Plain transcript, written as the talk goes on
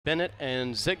Bennett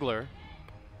and Ziegler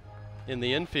in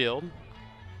the infield.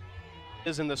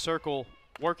 Is in the circle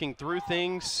working through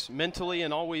things mentally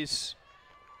and always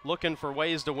looking for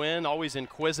ways to win, always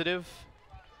inquisitive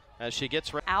as she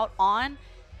gets out on.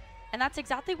 And that's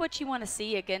exactly what you want to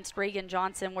see against Reagan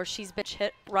Johnson, where she's been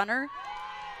hit runner.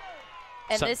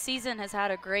 And this season has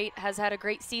had a great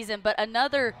season, but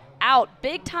another out,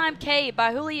 big time K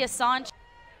by Julia Sanchez.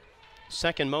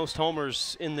 Second most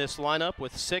homers in this lineup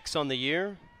with 6 on the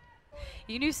year.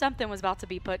 You knew something was about to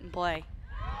be put in play.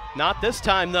 Not this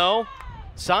time though.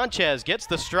 Sanchez gets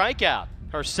the strikeout,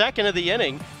 her second of the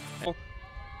inning.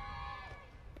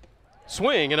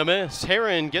 Swing and a miss.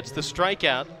 Heron gets the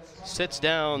strikeout, sits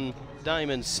down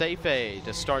Diamond Seife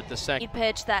to start the second.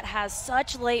 Pitch that has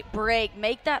such late break,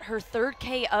 make that her third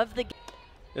K of the game.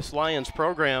 This Lions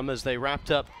program, as they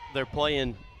wrapped up their play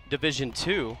in Division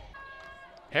II.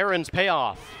 Heron's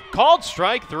payoff, called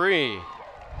strike 3.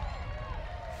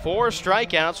 4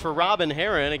 strikeouts for Robin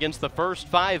Heron against the first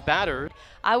 5 batters.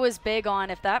 I was big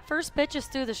on if that first pitch is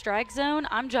through the strike zone,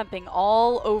 I'm jumping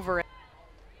all over it.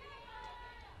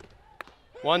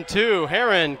 1-2,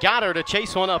 Heron got her to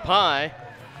chase one up high.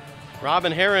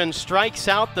 Robin Heron strikes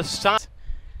out the side.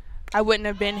 I wouldn't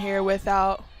have been here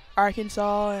without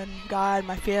Arkansas and God,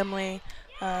 my family,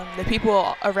 the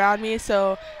people around me.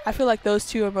 So I feel like those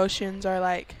two emotions are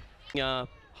like.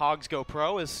 Hogs Go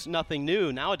Pro is nothing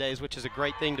new nowadays, which is a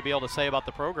great thing to be able to say about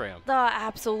the program.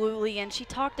 Absolutely, and she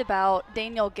talked about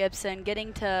Danielle Gibson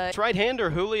getting to.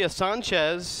 Right-hander Julia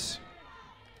Sanchez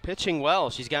pitching well.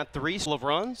 She's got 3 of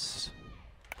runs.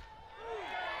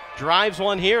 Drives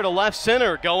one here to left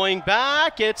center, going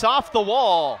back, it's off the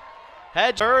wall.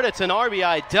 Head third, it's an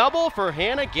RBI double for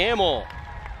Hannah Gamble.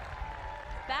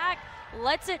 Back,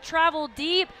 lets it travel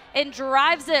deep, and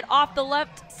drives it off the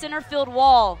left center field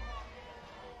wall.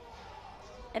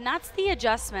 And that's the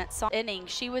adjustment inning.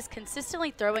 She was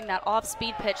consistently throwing that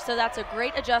off-speed pitch, so that's a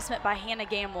great adjustment by Hannah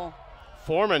Gamble.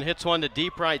 Foreman hits one to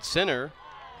deep right center.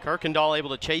 Kirkendall able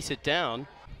to chase it down.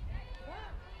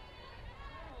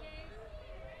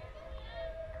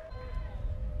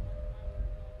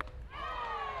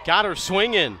 Got her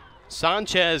swinging.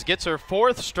 Sanchez gets her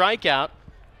 4th strikeout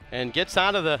and gets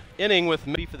out of the inning with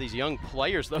me for these young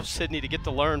players, though, Sydney, to get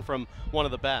to learn from one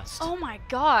of the best. Oh my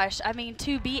gosh. I mean,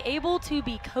 to be able to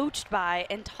be coached by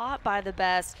and taught by the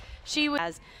best, she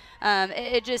was.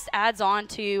 It just adds on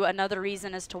to another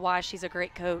reason as to why she's a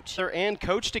great coach. And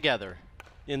coached together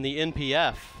in the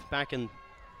NPF back in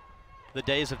the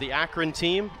days of the Akron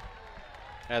team,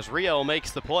 as Rio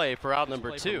makes the play for out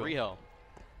number 2. Rio.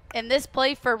 In this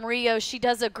play from Rio, she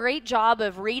does a great job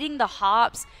of reading the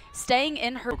hops, staying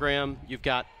in her program. You've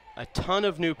got a ton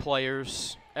of new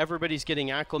players. Everybody's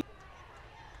getting acclimated.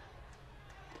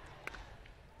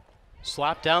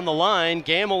 Slap down the line.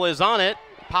 Gamble is on it.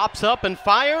 Pops up and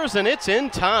fires, and it's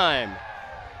in time.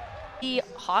 The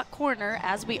hot corner,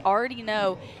 as we already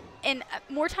know, and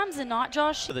more times than not,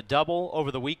 Josh. The double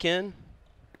over the weekend.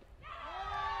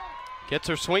 Gets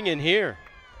her swinging here.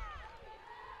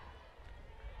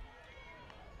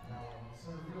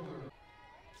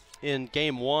 In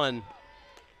game 1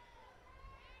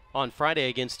 on Friday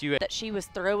against UA. That she was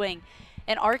throwing.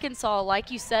 And Arkansas, like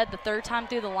you said, the 3rd time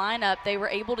through the lineup, they were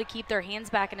able to keep their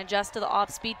hands back and adjust to the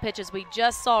off-speed pitches we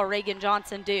just saw Reagan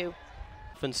Johnson do.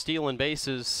 And stealing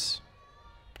bases.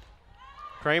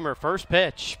 Kramer, first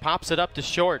pitch, pops it up to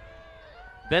short.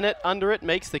 Bennett under it,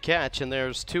 makes the catch, and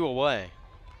there's 2 away.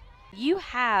 You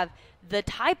have the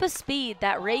type of speed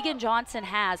that Reagan Johnson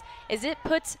has is it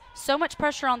puts so much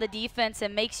pressure on the defense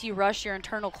and makes you rush your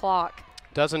internal clock.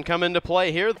 Doesn't come into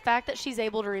play here. The fact that she's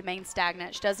able to remain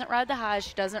stagnant. She doesn't ride the highs,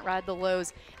 she doesn't ride the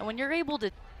lows. And when you're able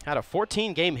to. Had a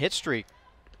 14-game hit streak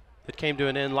that came to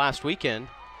an end last weekend.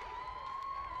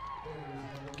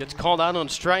 Gets called out on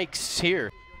strikes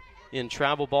here in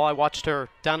travel ball. I watched her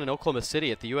down in Oklahoma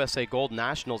City at the USA Gold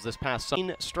Nationals this past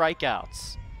Sunday.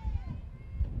 Strikeouts.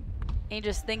 And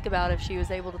just think about if she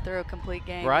was able to throw a complete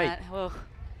game. Right. Well,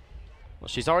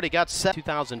 she's already got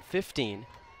 2015.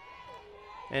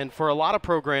 And for a lot of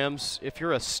programs, if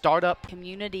you're a startup.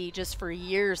 Community just for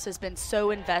years has been so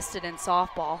invested in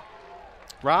softball.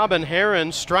 Robin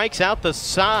Heron strikes out the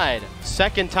side.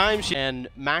 Second time she and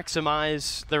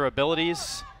maximize their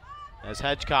abilities as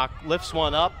Hedgecock lifts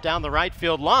one up down the right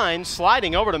field line,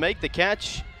 sliding over to make the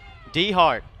catch.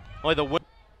 DeHart. Only the win.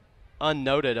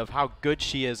 Unnoted of how good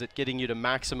she is at getting you to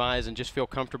maximize and just feel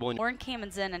comfortable. Lauren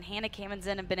Kamenzen and Hannah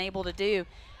Kamenzen have been able to do.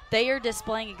 They are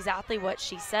displaying exactly what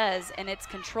she says, and it's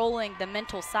controlling the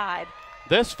mental side.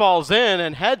 This falls in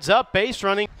and heads up, base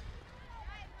running.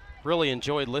 Really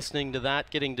enjoyed listening to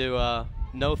that, getting to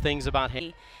know things about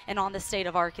him. And on the state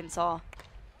of Arkansas.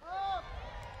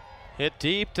 Hit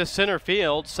deep to center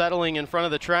field. Settling in front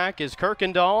of the track is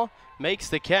Kirkendall. Makes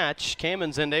the catch.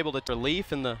 Camenzind able to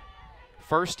relief in the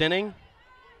first inning.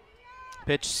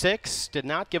 Pitch 6, did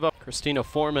not give up. Christina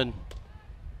Foreman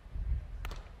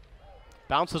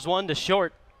bounces one to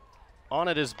short. On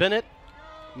it is Bennett.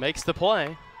 Makes the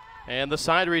play. And the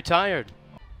side retired.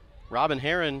 Robin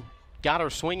Heron got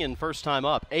her swinging first time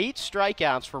up. 8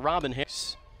 strikeouts for Robin Heron.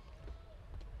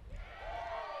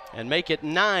 And make it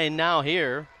 9 now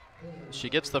here. She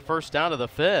gets the first out of the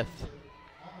 5th.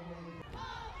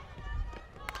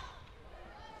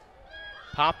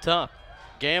 Popped up.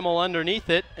 Gamble underneath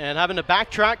it and having to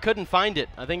backtrack, couldn't find it.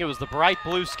 I think it was the bright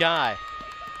blue sky.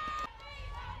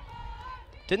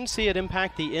 Didn't see it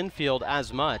impact the infield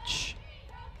as much.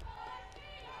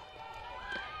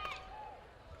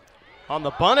 On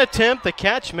the bunt attempt, the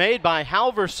catch made by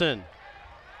Halverson.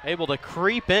 Able to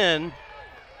creep in.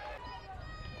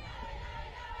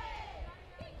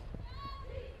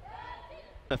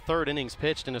 The 3rd innings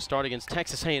pitched in a start against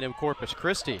Texas A&M Corpus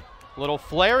Christi. Little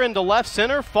flare into left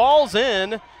center, falls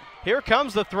in. Here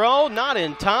comes the throw, not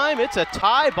in time. It's a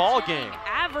tie ball game.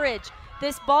 Average.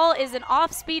 This ball is an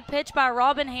off-speed pitch by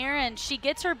Robin Heron. She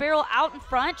gets her barrel out in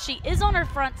front. She is on her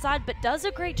front side, but does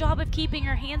a great job of keeping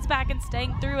her hands back and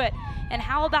staying through it. And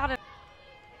how about it?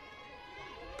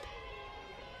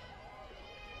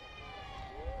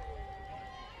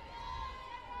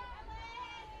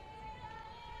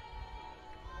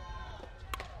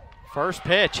 First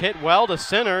pitch hit well to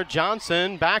center.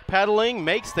 Johnson backpedaling,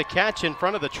 makes the catch in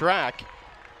front of the track.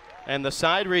 And the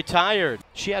side retired.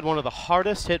 She had one of the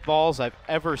hardest hit balls I've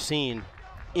ever seen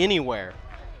anywhere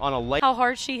on a late. How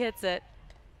hard she hits it.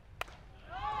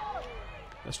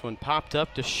 This one popped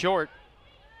up to short.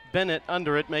 Bennett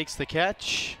under it makes the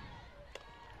catch.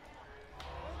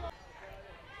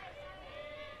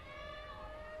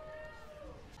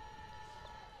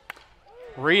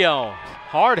 Rio,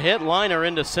 hard hit liner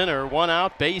into center, 1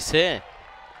 out, base hit.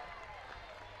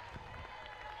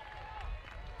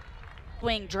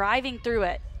 Swing, driving through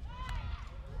it.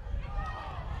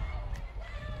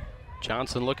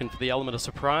 Johnson looking for the element of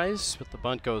surprise, but the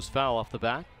bunt goes foul off the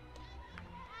bat.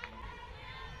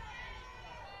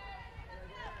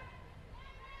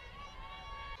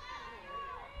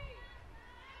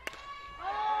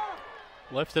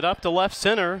 Lifted up to left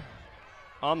center.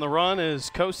 On the run is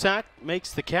Kosak,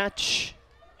 makes the catch.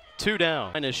 2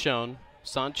 down. Line is shown.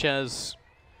 Sanchez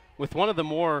with one of the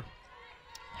more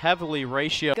heavily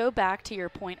ratio. Go back to your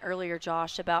point earlier,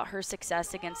 Josh, about her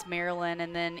success against Maryland,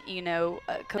 and then, you know,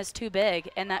 is too big,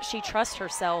 and that she trusts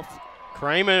herself.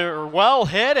 Kramer, well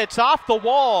hit. It's off the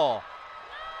wall.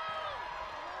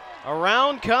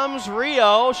 Around comes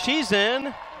Rio. She's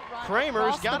in.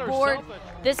 Kramer's got herself.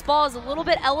 This ball is a little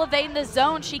bit elevating the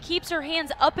zone. She keeps her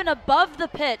hands up and above the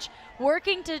pitch,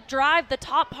 working to drive the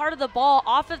top part of the ball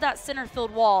off of that center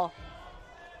field wall.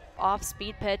 Off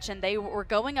speed pitch, and they were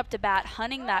going up to bat,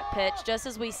 hunting that pitch, just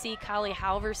as we see Kylie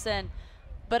Halverson.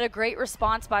 But a great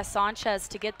response by Sanchez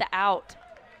to get the out.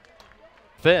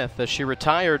 5th as she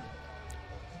retired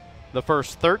the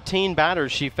first 13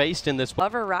 batters she faced in this.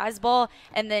 Above her rise ball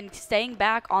and then staying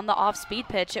back on the off speed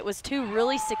pitch. It was 2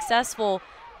 really successful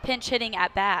pinch hitting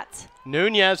at bats.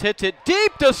 Nunez hits it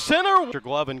deep to center. Your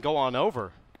glove and go on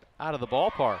over out of the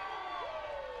ballpark.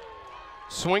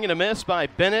 Swing and a miss by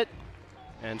Bennett.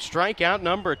 And strikeout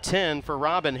number 10 for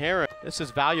Robin Heron. This is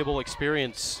valuable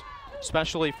experience,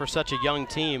 especially for such a young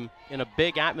team in a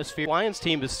big atmosphere. Lions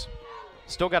team has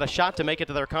still got a shot to make it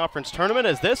to their conference tournament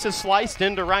as this is sliced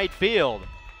into right field.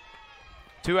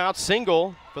 2 out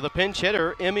single for the pinch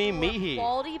hitter, Emmy Meehee.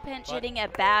 Quality pinch hitting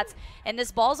at bats, and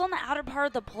this ball's on the outer part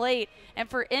of the plate. And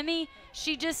for Emmy,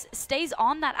 she just stays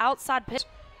on that outside pitch.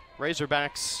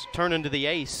 Razorbacks turn into the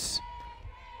ace.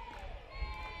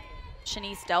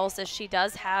 Shanice Delsis, she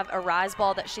does have a rise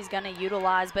ball that she's going to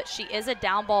utilize, but she is a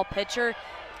down ball pitcher.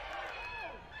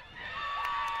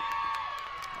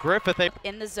 Griffith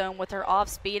in the zone with her off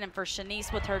speed, and for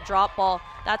Shanice with her drop ball,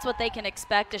 that's what they can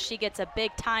expect as she gets a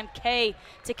big time K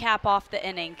to cap off the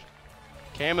inning.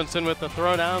 Camenzind with the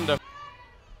throw down to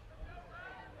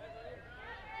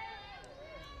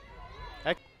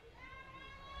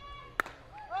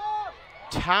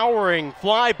towering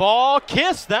fly ball,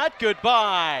 kiss that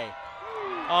goodbye.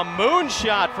 A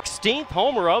moonshot for 16th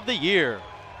homer of the year.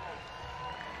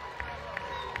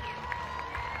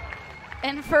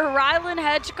 And for Rylan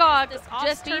Hedgecock,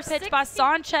 just her pitch by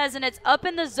Sanchez, and it's up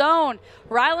in the zone.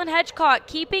 Rylan Hedgecock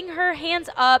keeping her hands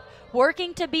up,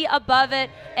 working to be above it,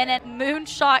 and a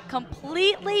moonshot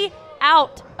completely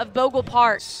out of Bogle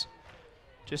Park.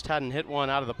 Just hadn't hit one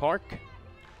out of the park.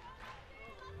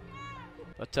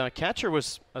 But catcher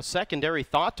was a secondary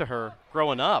thought to her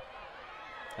growing up,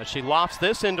 as she lofts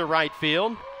this into right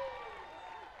field.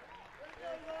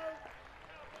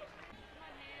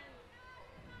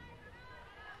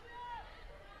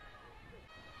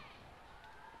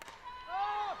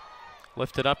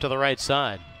 Lifted up to the right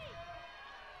side.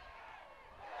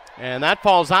 And that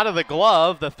falls out of the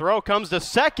glove. The throw comes to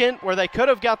second, where they could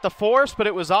have got the force, but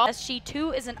it was off. She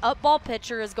too is an up ball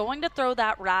pitcher, is going to throw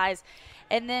that rise,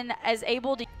 and then is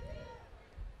able to.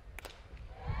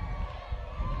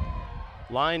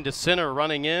 Line to center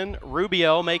running in.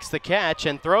 Rubio makes the catch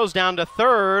and throws down to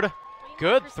third.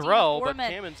 Good throw, but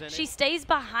Cammon's in it. She stays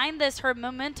behind this, her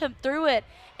momentum through it,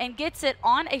 and gets it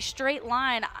on a straight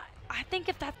line. I think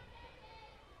if that.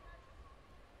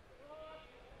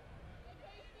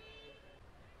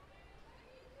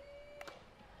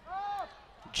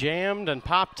 Jammed and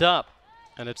popped up,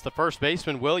 and it's the first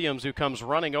baseman, Williams, who comes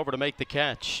running over to make the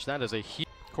catch. That is a huge.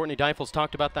 Courtney Deifels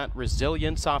talked about that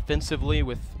resilience offensively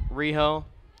with Riho.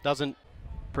 Doesn't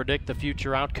predict the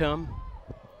future outcome.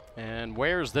 And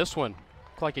where's this one?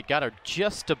 Looked like it got her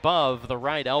just above the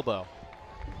right elbow.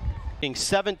 Being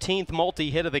 17th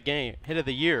multi-hit of the game, hit of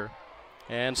the year.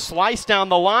 And slice down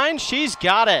the line, she's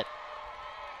got it.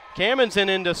 Cammon's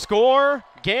in to score.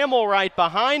 Gamble right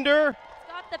behind her.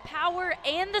 The power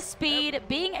and the speed,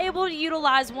 being able to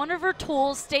utilize one of her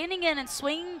tools, standing in and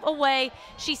swinging away.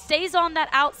 She stays on that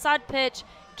outside pitch,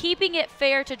 keeping it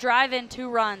fair to drive in 2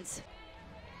 runs.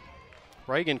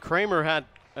 Reagan Kramer had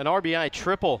an RBI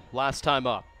triple last time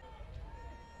up.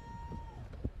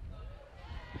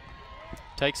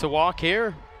 Takes a walk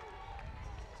here,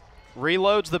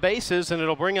 reloads the bases, and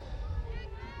it'll bring it.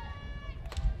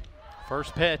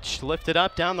 First pitch lifted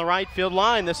up down the right field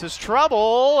line. This is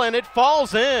trouble, and it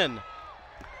falls in.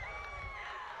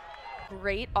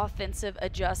 Great offensive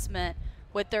adjustment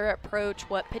with their approach,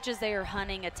 what pitches they are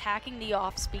hunting, attacking the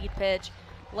off-speed pitch,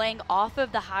 laying off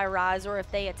of the high rise, or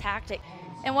if they attacked it.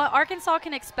 And what Arkansas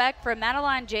can expect from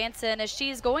Madeline Jansen is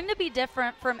she's going to be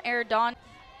different from Eridon.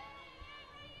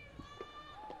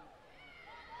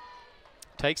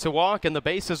 Takes a walk, and the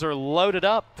bases are loaded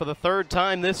up for the 3rd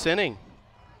time this inning.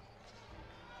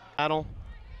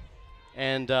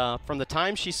 And from the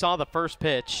time she saw the first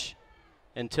pitch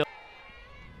until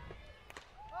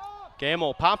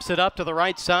Gamble pops it up to the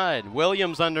right side.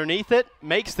 Williams underneath it,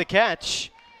 makes the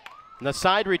catch. And the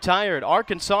side retired.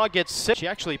 Arkansas gets 6. She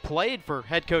actually played for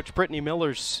head coach Brittany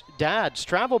Miller's dad's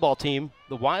travel ball team,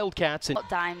 the Wildcats.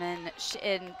 Diamond,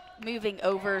 in moving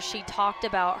over, she talked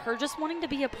about her just wanting to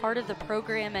be a part of the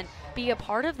program and be a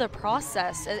part of the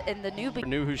process in the new.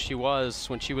 Knew who she was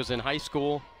when she was in high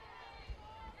school.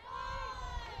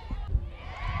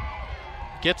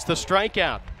 Gets the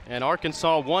strikeout, and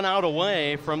Arkansas 1 out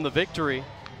away from the victory.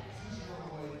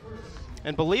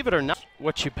 And believe it or not,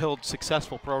 what you build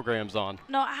successful programs on.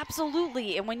 No,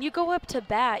 absolutely. And when you go up to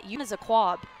bat, you as a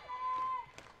quad.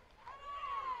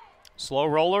 Slow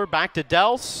roller back to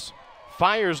Dels,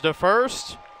 fires to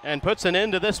first, and puts an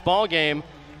end to this ball game.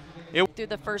 Through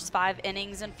the first 5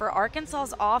 innings, and for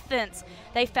Arkansas's offense,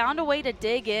 they found a way to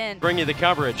dig in. Bring you the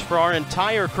coverage for our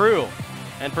entire crew.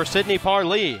 And for Sydney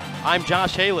Parlee, I'm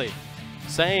Josh Haley,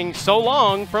 saying so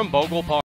long from Bogle Park.